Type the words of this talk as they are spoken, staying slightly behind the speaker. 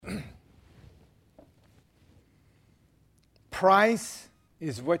Price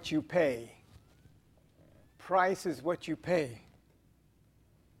is what you pay. Price is what you pay.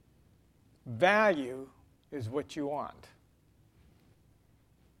 Value is what you want.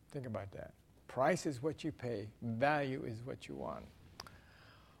 Think about that. Price is what you pay. Value is what you want.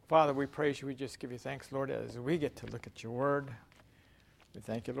 Father, we praise you. We just give you thanks, Lord, as we get to look at your word. We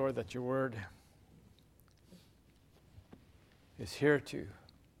thank you, Lord, that your word is here to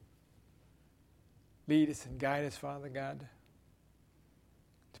lead us and guide us, Father God,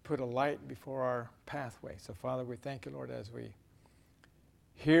 to put a light before our pathway. So, Father, we thank you, Lord, as we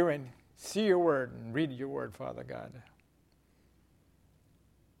hear and see your word and read your word, Father God,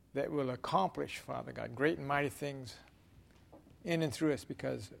 that will accomplish, Father God, great and mighty things in and through us,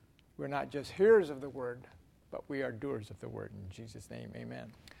 because we're not just hearers of the word, but we are doers of the word. In Jesus' name,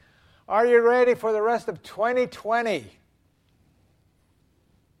 amen. Are you ready for the rest of 2020?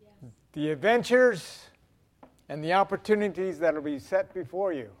 Yes. The adventures and the opportunities that will be set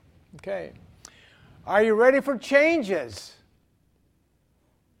before you. Okay. Are you ready for changes?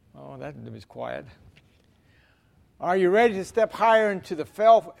 Oh, that was quiet. Are you ready to step higher into the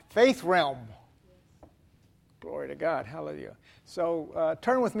faith realm? Yes. Glory to God. Hallelujah. So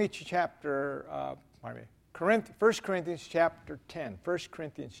turn with me to 1 Corinthians chapter 10. 1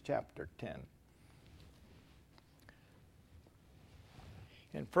 Corinthians chapter 10.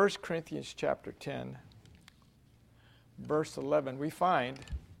 In 1 Corinthians chapter 10, verse 11, we find,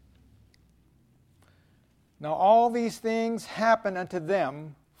 now all these things happen unto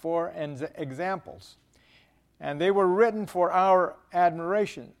them for examples, and they were written for our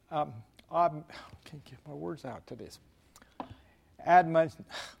admiration. I can't get my words out to this.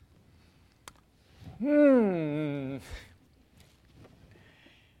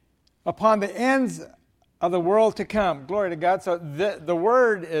 Upon the ends of the world to come. Glory to God. So the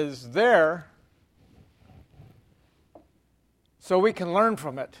word is there so we can learn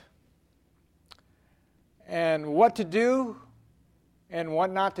from it. And what to do and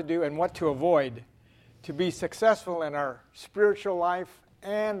what not to do and what to avoid to be successful in our spiritual life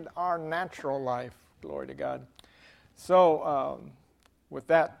and our natural life. Glory to God. So with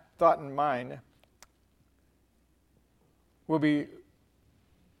that thought in mind, we'll be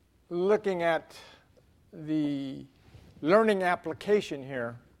looking at the learning application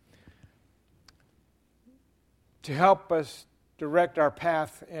here to help us direct our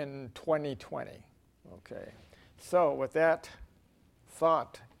path in 2020. Okay. So with that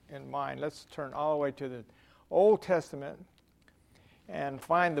thought in mind, let's turn all the way to the Old Testament and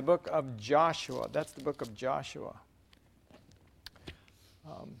find the book of Joshua. That's the book of Joshua.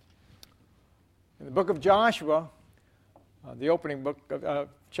 In the book of Joshua, the opening book of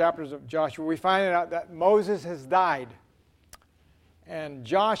chapters of Joshua, we find out that Moses has died. And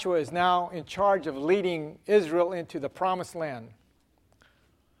Joshua is now in charge of leading Israel into the promised land.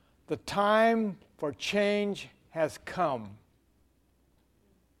 The time for change has come.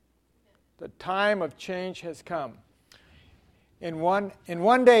 The time of change has come. In one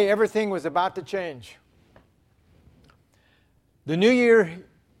day, everything was about to change. The new year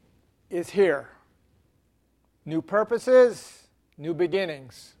is here. New purposes, new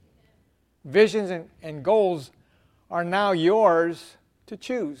beginnings. Visions and goals are now yours to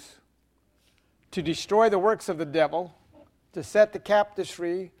choose. To destroy the works of the devil, to set the captives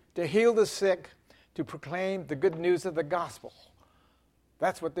free, to heal the sick, to proclaim the good news of the gospel.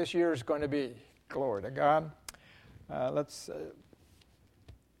 That's what this year is going to be. Glory to God.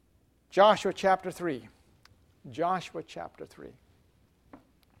 Joshua chapter 3. Joshua chapter 3.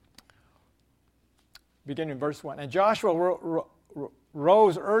 Beginning in verse 1. And Joshua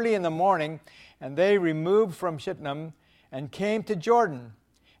rose early in the morning, and they removed from Shittim and came to Jordan.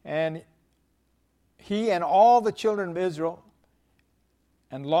 And he and all the children of Israel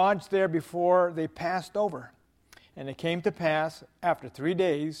and lodged there before they passed over. And it came to pass, after 3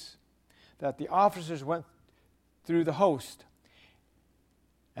 days, that the officers went through the host.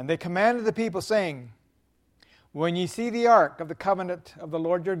 And they commanded the people, saying, when ye see the ark of the covenant of the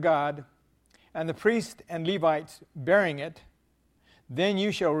Lord your God, and the priests and Levites bearing it, then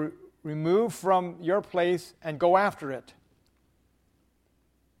you shall remove from your place and go after it.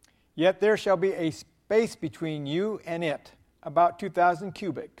 Yet there shall be a space between you and it, about 2,000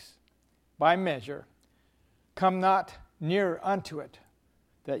 cubits, by measure. Come not near unto it,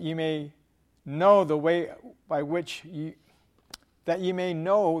 that ye may know the way by which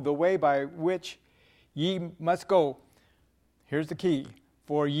ye must go. Here's the key.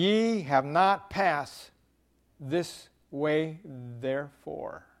 For ye have not passed this way,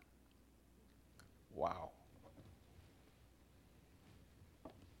 therefore. Wow.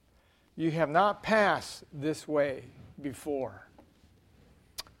 You have not passed this way, before.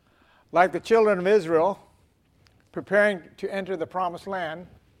 Like the children of Israel preparing to enter the promised land,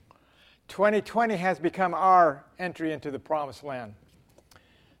 2020 has become our entry into the promised land.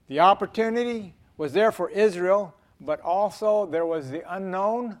 The opportunity was there for Israel, but also there was the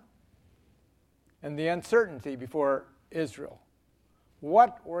unknown and the uncertainty before Israel.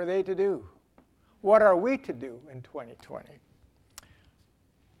 What were they to do? What are we to do in 2020?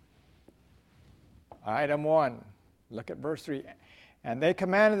 Item 1, look at verse 3. And they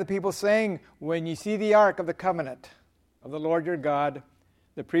commanded the people, saying, when ye see the ark of the covenant of the Lord your God,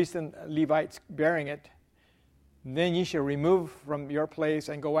 the priests and Levites bearing it, then ye shall remove from your place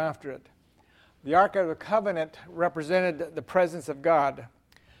and go after it. The ark of the covenant represented the presence of God.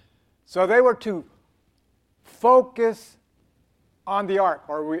 So they were to focus on the ark,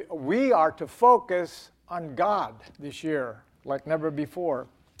 or we are to focus on God this year like never before.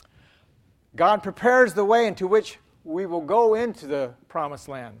 God prepares the way into which we will go into the promised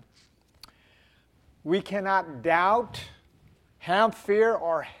land. We cannot doubt, have fear,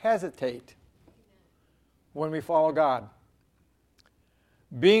 or hesitate when we follow God.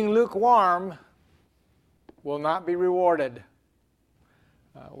 Being lukewarm will not be rewarded.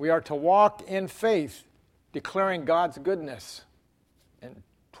 We are to walk in faith, declaring God's goodness in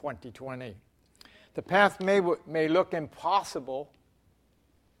 2020. The path may look impossible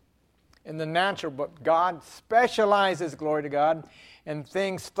in the natural, but God specializes, glory to God, in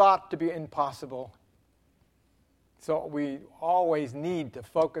things thought to be impossible. So we always need to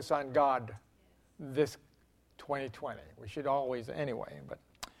focus on God this 2020. We should always anyway. But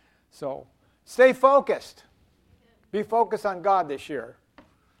so stay focused. Be focused on God this year.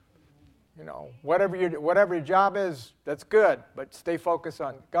 You know, whatever your job is, that's good, but stay focused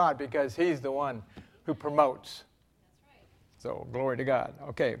on God because He's the one who promotes. That's right. So glory to God.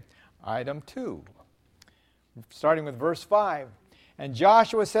 Okay. Item 2, starting with verse 5. And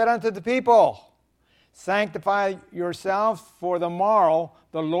Joshua said unto the people, sanctify yourselves, for the morrow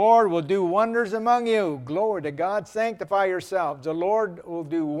the Lord will do wonders among you. Glory to God. Sanctify yourselves. The Lord will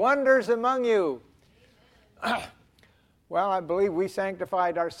do wonders among you. Well, I believe we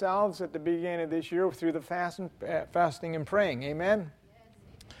sanctified ourselves at the beginning of this year through the fasting and praying. Amen?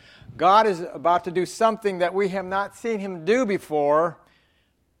 God is about to do something that we have not seen Him do before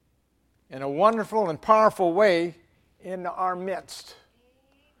in a wonderful and powerful way in our midst.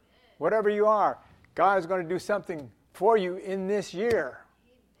 Amen. Whatever you are, God is going to do something for you in this year.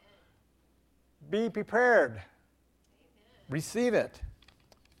 Amen. Be prepared. Amen. Receive it.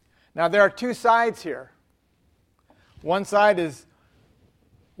 Now, there are two sides here. One side is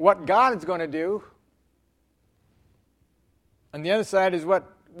what God is going to do, and the other side is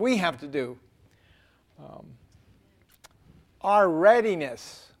what we have to do. Our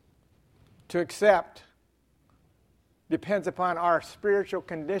readiness to accept depends upon our spiritual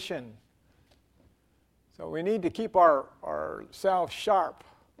condition. So we need to keep ourselves sharp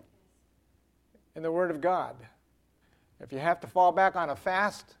in the Word of God. If you have to fall back on a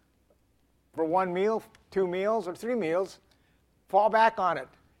fast for 1 meal, 2 meals, or 3 meals, fall back on it.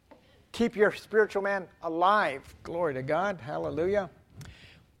 Keep your spiritual man alive. Glory to God. Hallelujah.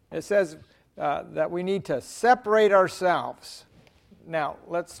 It says that we need to separate ourselves. Now,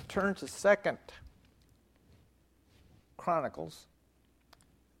 let's turn to 2 Chronicles.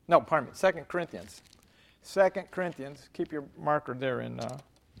 No, pardon me, 2 Corinthians. 2 Corinthians, keep your marker there in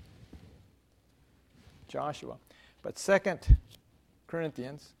Joshua. But 2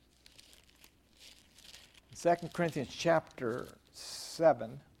 Corinthians chapter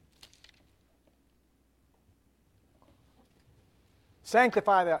 7.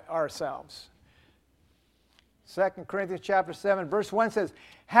 Sanctify ourselves. 2 Corinthians chapter 7, verse 1 says,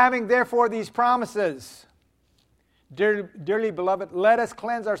 having therefore these promises, dearly beloved, let us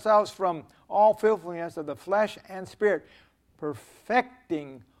cleanse ourselves from all filthiness of the flesh and spirit,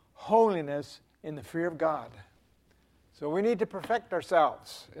 perfecting holiness in the fear of God. So we need to perfect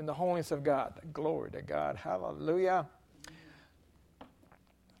ourselves in the holiness of God. Glory to God. Hallelujah.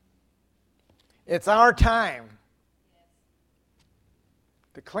 It's our time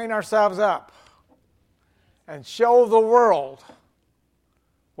to clean ourselves up and show the world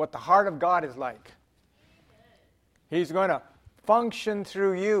what the heart of God is like. He's going to function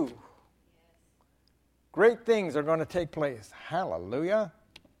through you. Great things are going to take place. Hallelujah.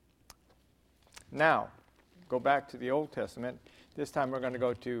 Now, go back to the Old Testament. This time we're going to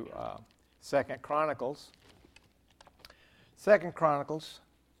go to 2 Chronicles. 2 Chronicles,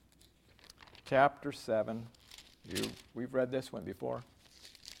 chapter 7. We've read this one before.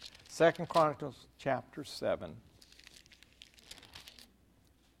 2 Chronicles, chapter 7.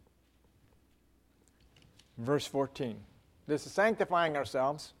 verse 14. This is sanctifying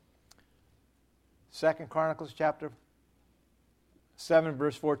ourselves. 2 Chronicles chapter 7,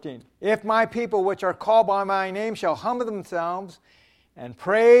 verse 14. If my people which are called by my name shall humble themselves and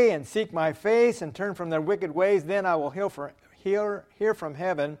pray and seek my face and turn from their wicked ways, then I will hear from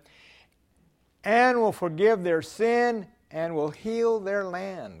heaven and will forgive their sin and will heal their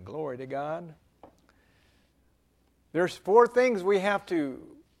land. Glory to God. There's 4 things we have to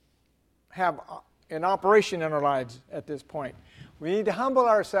have in operation in our lives at this point. We need to humble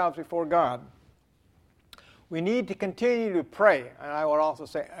ourselves before God. We need to continue to pray. And I would also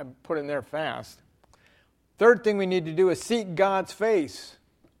say, I put in there fast. Third thing we need to do is seek God's face.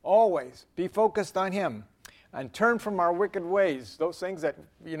 Always. Be focused on Him. And turn from our wicked ways. Those things that,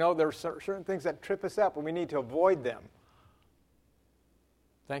 there are certain things that trip us up and we need to avoid them.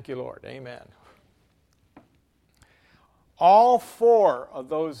 Thank you, Lord. Amen. All 4 of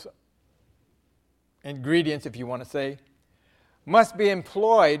those ingredients, if you want to say, must be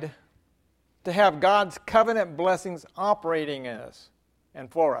employed to have God's covenant blessings operating in us and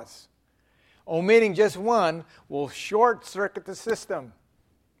for us. Omitting just one will short-circuit the system.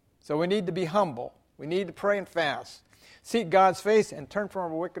 So we need to be humble. We need to pray and fast. Seek God's face and turn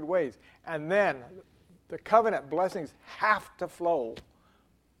from our wicked ways. And then the covenant blessings have to flow.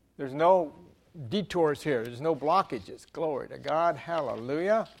 There's no detours here. There's no blockages. Glory to God.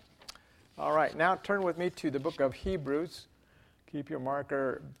 Hallelujah. All right, now turn with me to the book of Hebrews. Keep your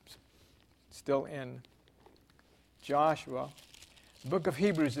marker still in Joshua. The book of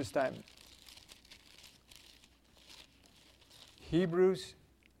Hebrews this time. Hebrews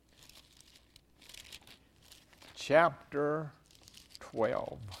chapter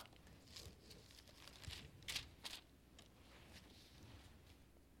 12.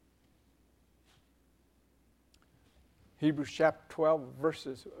 Hebrews chapter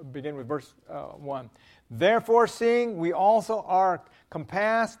 12, begin with verse 1. Therefore, seeing we also are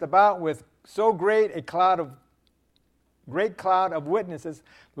compassed about with so great cloud of witnesses,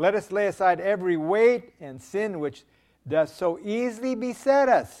 let us lay aside every weight and sin which does so easily beset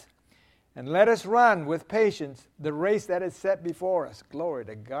us, and let us run with patience the race that is set before us. Glory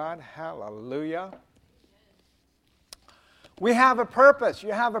to God. Hallelujah. We have a purpose.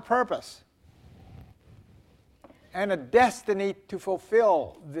 You have a purpose. And a destiny to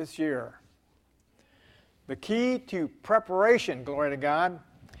fulfill this year. The key to preparation, glory to God,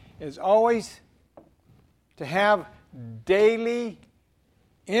 is always to have daily,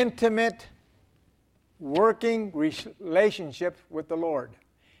 intimate, working relationship with the Lord.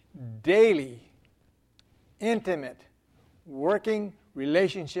 Daily, intimate, working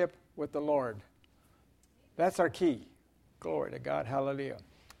relationship with the Lord. That's our key. Glory to God. Hallelujah.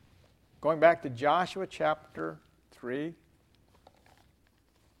 Going back to Joshua chapter 3.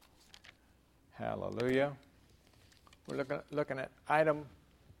 Hallelujah. We're looking at item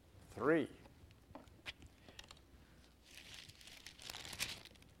 3.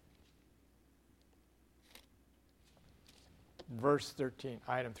 Verse 13.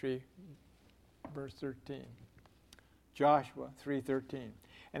 Item 3, verse 13. Joshua 3:13.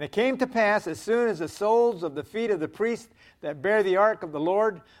 And it came to pass, as soon as the soles of the feet of the priests that bear the ark of the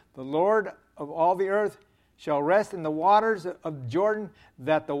Lord of all the earth, shall rest in the waters of Jordan,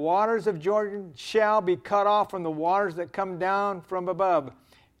 that the waters of Jordan shall be cut off from the waters that come down from above,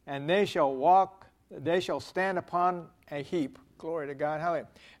 and they shall stand upon a heap. Glory to God. Hallelujah.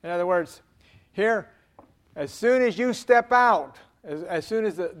 In other words, here, as soon as you step out, as soon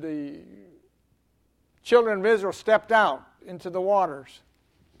as the children of Israel stepped out into the waters,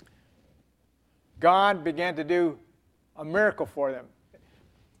 God began to do a miracle for them.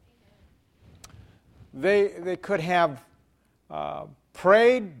 They could have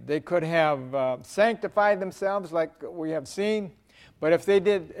prayed, they could have sanctified themselves like we have seen, but if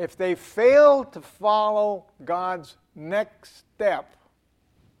they failed to follow God's next step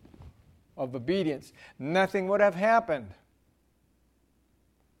of obedience, nothing would have happened.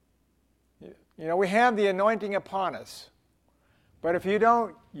 We have the anointing upon us, but if you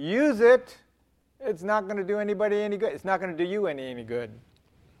don't use it, it's not going to do anybody any good. It's not going to do you any good.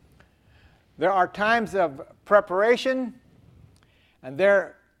 There are times of preparation, and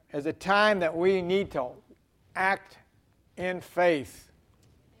there is a time that we need to act in faith.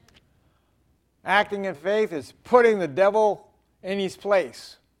 Acting in faith is putting the devil in his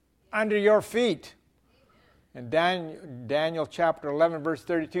place, under your feet. And Daniel chapter 11, verse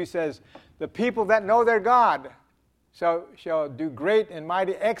 32 says, the people that know their God shall do great and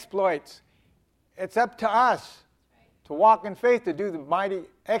mighty exploits. It's up to us to walk in faith, to do the mighty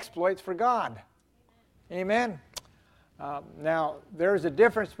exploits for God. Amen. Now, there's a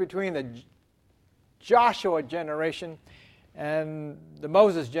difference between the Joshua generation and the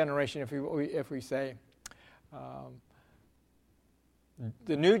Moses generation, if we say.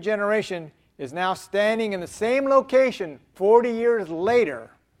 The new generation is now standing in the same location 40 years later.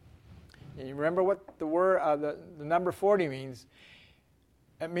 And you remember what the word, the number 40 means?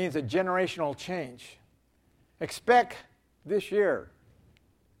 It means a generational change. Expect this year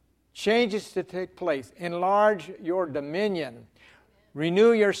changes to take place. Enlarge your dominion.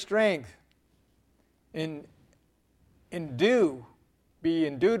 Renew your strength. Be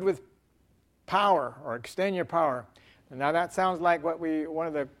endued with power, or extend your power. And now that sounds like one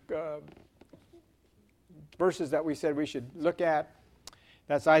of the verses that we said we should look at.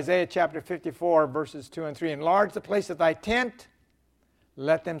 That's Isaiah chapter 54, verses 2 and 3. Enlarge the place of thy tent.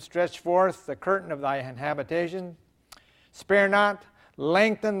 Let them stretch forth the curtain of thy habitation. Spare not,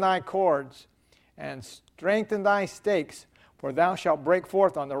 lengthen thy cords, and strengthen thy stakes, for thou shalt break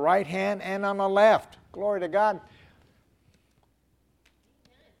forth on the right hand and on the left. Glory to God.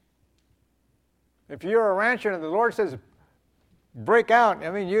 If you're a rancher and the Lord says, break out,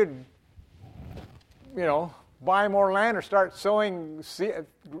 I mean, you'd, buy more land or start sowing a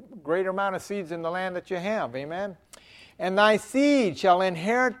greater amount of seeds in the land that you have. Amen? And thy seed shall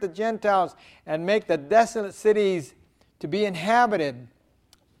inherit the Gentiles and make the desolate cities to be inhabited.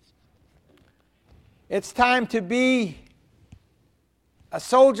 It's time to be a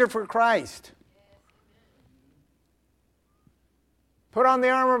soldier for Christ. Put on the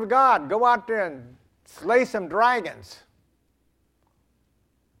armor of God. Go out there and slay some dragons.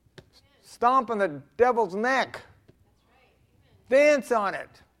 Stomp on the devil's neck. Dance on it.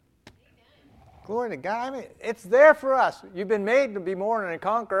 Glory to God. I mean, it's there for us. You've been made to be more than a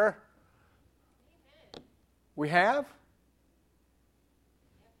conqueror. We have?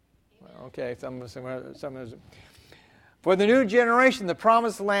 Well, okay, some of us. For the new generation, the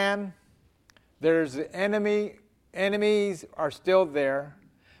promised land, there's the enemies are still there.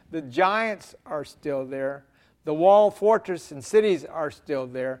 The giants are still there. The walled fortress and cities are still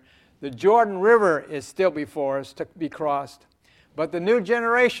there. The Jordan River is still before us to be crossed. But the new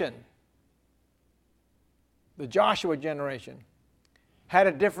generation, the Joshua generation, had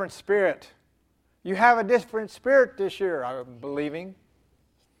a different spirit. You have a different spirit this year, I'm believing.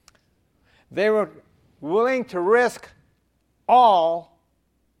 They were willing to risk all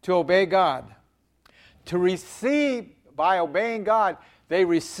to obey God. To receive, by obeying God, they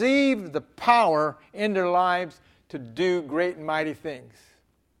received the power in their lives to do great and mighty things.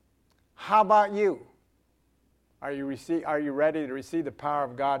 How about you? Are you ready to receive the power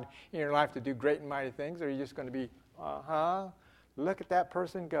of God in your life to do great and mighty things? Or are you just going to be, look at that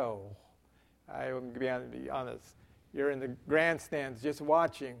person go? I will be honest. You're in the grandstands just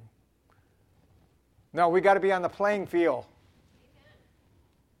watching. No, we got to be on the playing field.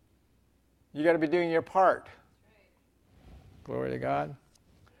 You got to be doing your part. Glory to God.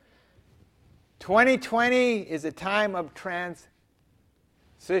 2020 is a time of transition.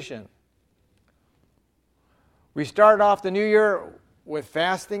 We started off the new year with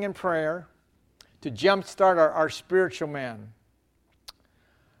fasting and prayer to jumpstart our spiritual man.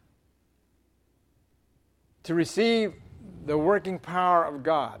 To receive the working power of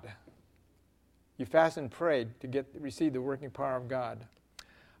God. You fasted and prayed to receive the working power of God.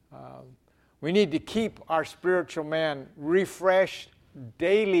 We need to keep our spiritual man refreshed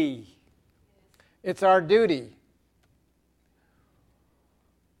daily. It's our duty.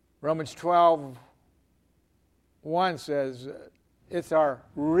 Romans 12:1 says, it's our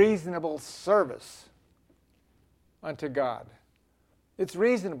reasonable service unto God. It's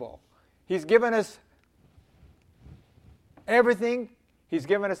reasonable. He's given us everything. He's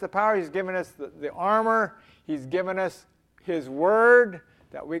given us the power. He's given us the armor. He's given us His word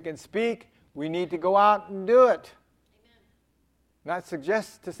that we can speak. We need to go out and do it. Amen. Not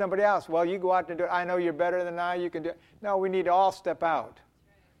suggest to somebody else, well, you go out and do it. I know you're better than I. You can do it. No, we need to all step out.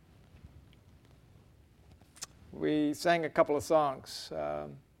 Right. We sang a couple of songs.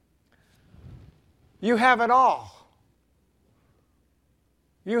 You have it all.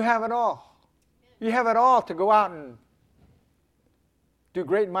 You have it all. Amen. You have it all to go out and do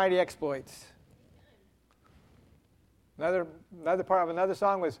great and mighty exploits. Another part of another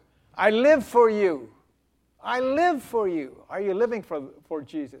song was, I live for you. I live for you. Are you living for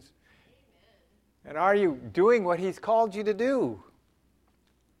Jesus? Amen. And are you doing what He's called you to do?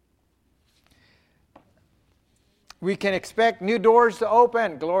 We can expect new doors to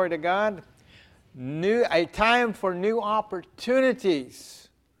open. Glory to God. A time for new opportunities.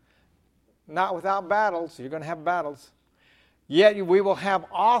 Not without battles. You're going to have battles. Yet we will have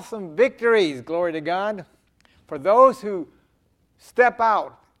awesome victories. Glory to God. For those who step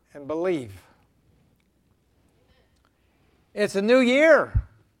out and believe. It's a new year,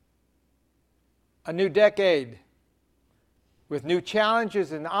 a new decade, with new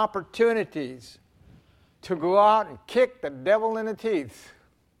challenges and opportunities to go out and kick the devil in the teeth.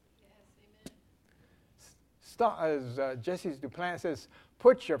 Stop, as Jesse Duplantis says,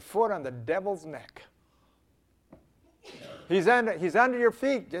 put your foot on the devil's neck. He's under your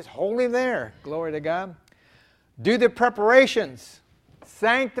feet. Just hold him there. Glory to God. Do the preparations.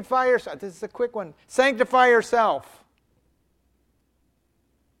 Sanctify yourself. This is a quick one. Sanctify yourself.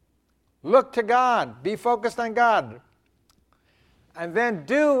 Look to God. Be focused on God. And then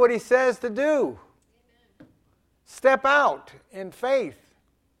do what he says to do. Step out in faith.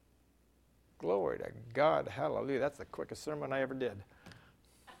 Glory to God. Hallelujah. That's the quickest sermon I ever did.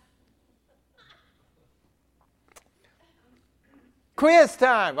 Quiz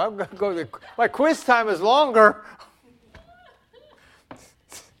time. I'm going to go. My quiz time is longer.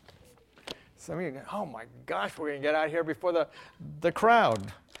 Some of you go, oh my gosh, we're going to get out of here before the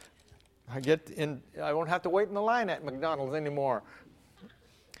crowd. I won't have to wait in the line at McDonald's anymore.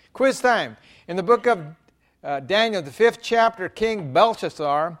 Quiz time. In the book of Daniel, the 5th chapter, King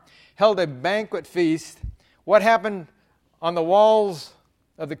Belshazzar held a banquet feast. What happened on the walls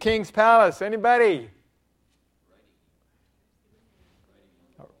of the king's palace? Anybody?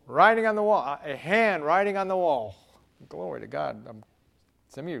 Writing on the wall. A hand writing on the wall. Glory to God.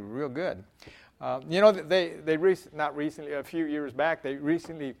 Some of you are real good. Not recently, a few years back, they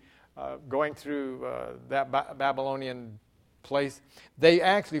recently, going through that Babylonian place, they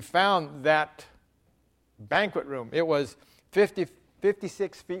actually found that banquet room. It was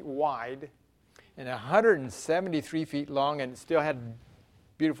 56 feet wide and 173 feet long, and it still had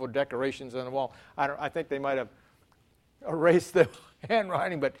beautiful decorations on the wall. I think they might have erased the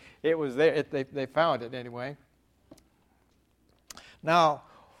handwriting, but it was there. They found it anyway. Now,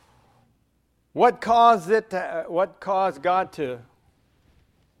 what caused God to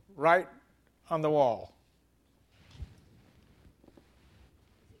write on the wall?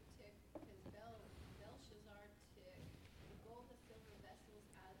 Belshazzar took the gold and silver vessels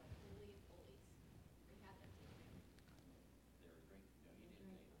out of the Holy of Holies. They had them taken.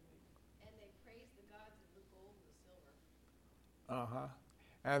 And they praised the gods of the gold and the silver.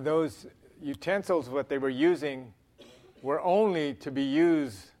 And those utensils, what they were using, were only to be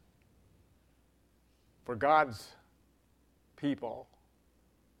used for God's people.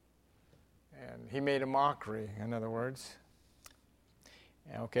 And he made a mockery, in other words.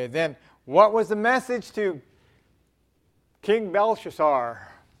 Okay, then what was the message to King Belshazzar?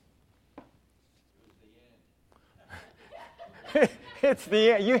 It's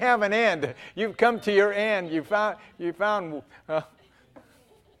the end. You have an end. You've come to your end. You found.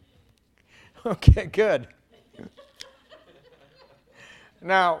 Okay, good.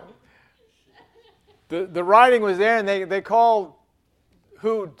 Now, the writing was there, and they called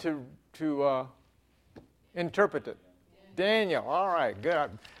who to interpret it? Daniel. All right, good.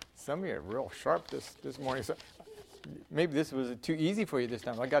 Some of you are real sharp this morning. So maybe this was too easy for you this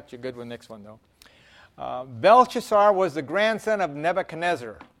time. I got you a good one next one, though. Belshazzar was the grandson of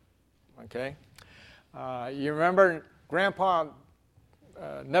Nebuchadnezzar. Okay? You remember Grandpa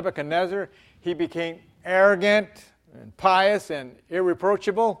Nebuchadnezzar? He became arrogant and pious and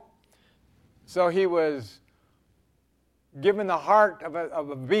irreproachable. So he was given the heart of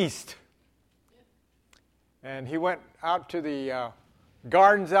a beast. And he went out to the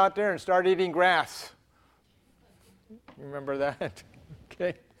gardens out there and started eating grass. You remember that?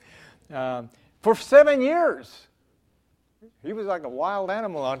 Okay. For 7 years. He was like a wild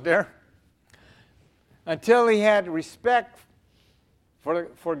animal out there. Until he had respect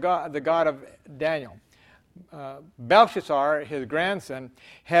for God, the God of Daniel. Belshazzar, his grandson,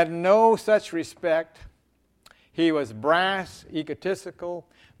 had no such respect. He was brash, egotistical,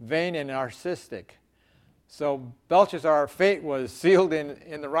 vain, and narcissistic. So Belshazzar's fate was sealed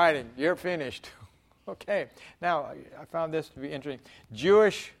in the writing. You're finished. Okay. Now, I found this to be interesting.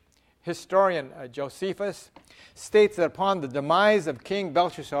 Jewish historian Josephus states that upon the demise of King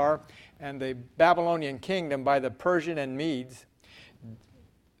Belshazzar and the Babylonian kingdom by the Persian and Medes,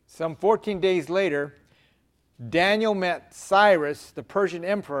 some 14 days later, Daniel met Cyrus, the Persian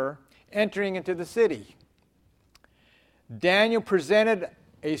emperor, entering into the city. Daniel presented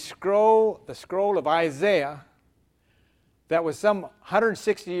the scroll of Isaiah that was some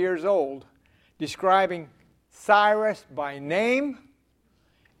 160 years old, describing Cyrus by name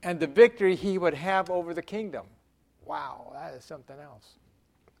and the victory he would have over the kingdom. Wow, that is something else.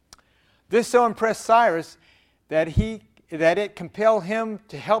 This so impressed Cyrus that it compelled him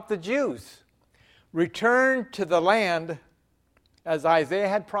to help the Jews return to the land as Isaiah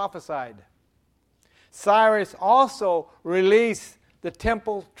had prophesied. Cyrus also released the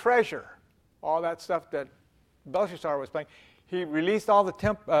temple treasure, all that stuff that Belshazzar was playing. He released all the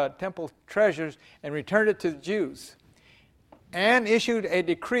temple treasures and returned it to the Jews, and issued a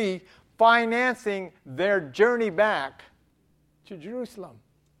decree financing their journey back to Jerusalem.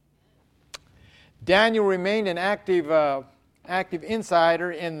 Daniel remained an active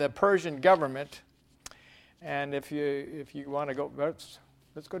insider in the Persian government. And if you want to go,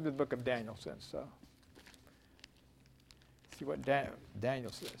 let's go to the book of Daniel since. See what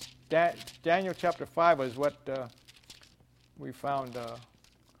Daniel says. Daniel chapter 5 was what we found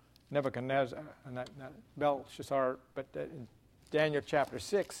Nebuchadnezzar, not Belshazzar, but in Daniel chapter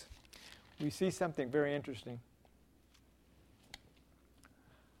 6, we see something very interesting.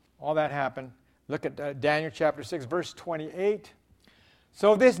 All that happened. Look at Daniel chapter 6, verse 28.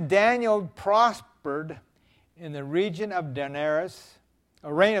 So this Daniel prospered in the region of Darius,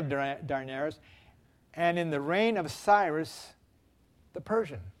 a reign of Darius, and in the reign of Cyrus the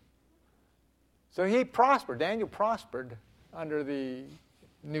Persian. So he prospered. Daniel prospered under the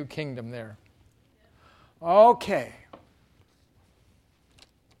new kingdom there. Okay.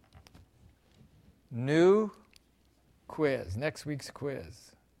 New quiz. Next week's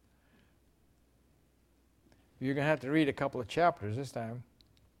quiz. You're going to have to read a couple of chapters this time.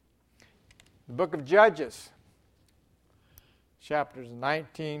 The book of Judges. Chapters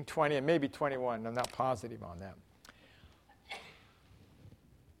 19, 20, and maybe 21. I'm not positive on that.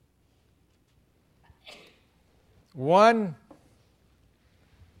 One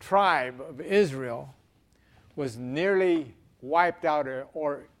tribe of Israel was nearly wiped out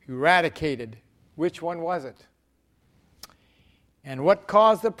or eradicated. Which one was it? And what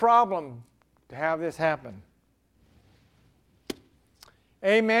caused the problem to have this happen?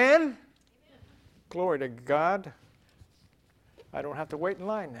 Amen? Amen. Glory to God. I don't have to wait in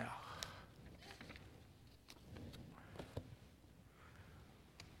line now.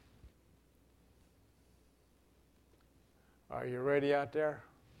 Are you ready out there?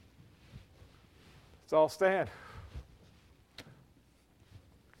 Let's all stand.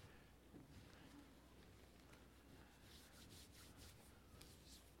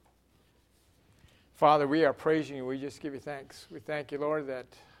 Father, we are praising you. We just give you thanks. We thank you, Lord, that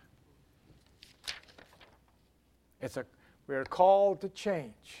we are called to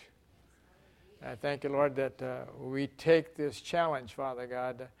change. And I thank you, Lord, that we take this challenge, Father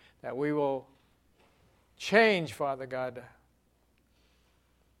God, that we will change, Father God,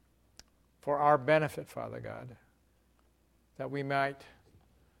 for our benefit, Father God, that we might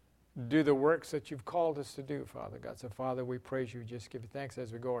do the works that you've called us to do, Father God. So, Father, we praise you. Just give you thanks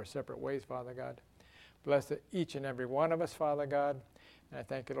as we go our separate ways, Father God. Bless each and every one of us, Father God. And I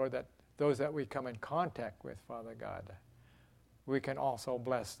thank you, Lord, that those that we come in contact with, Father God, we can also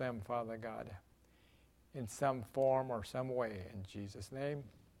bless them, Father God, in some form or some way. In Jesus' name,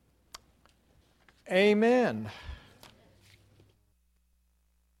 amen.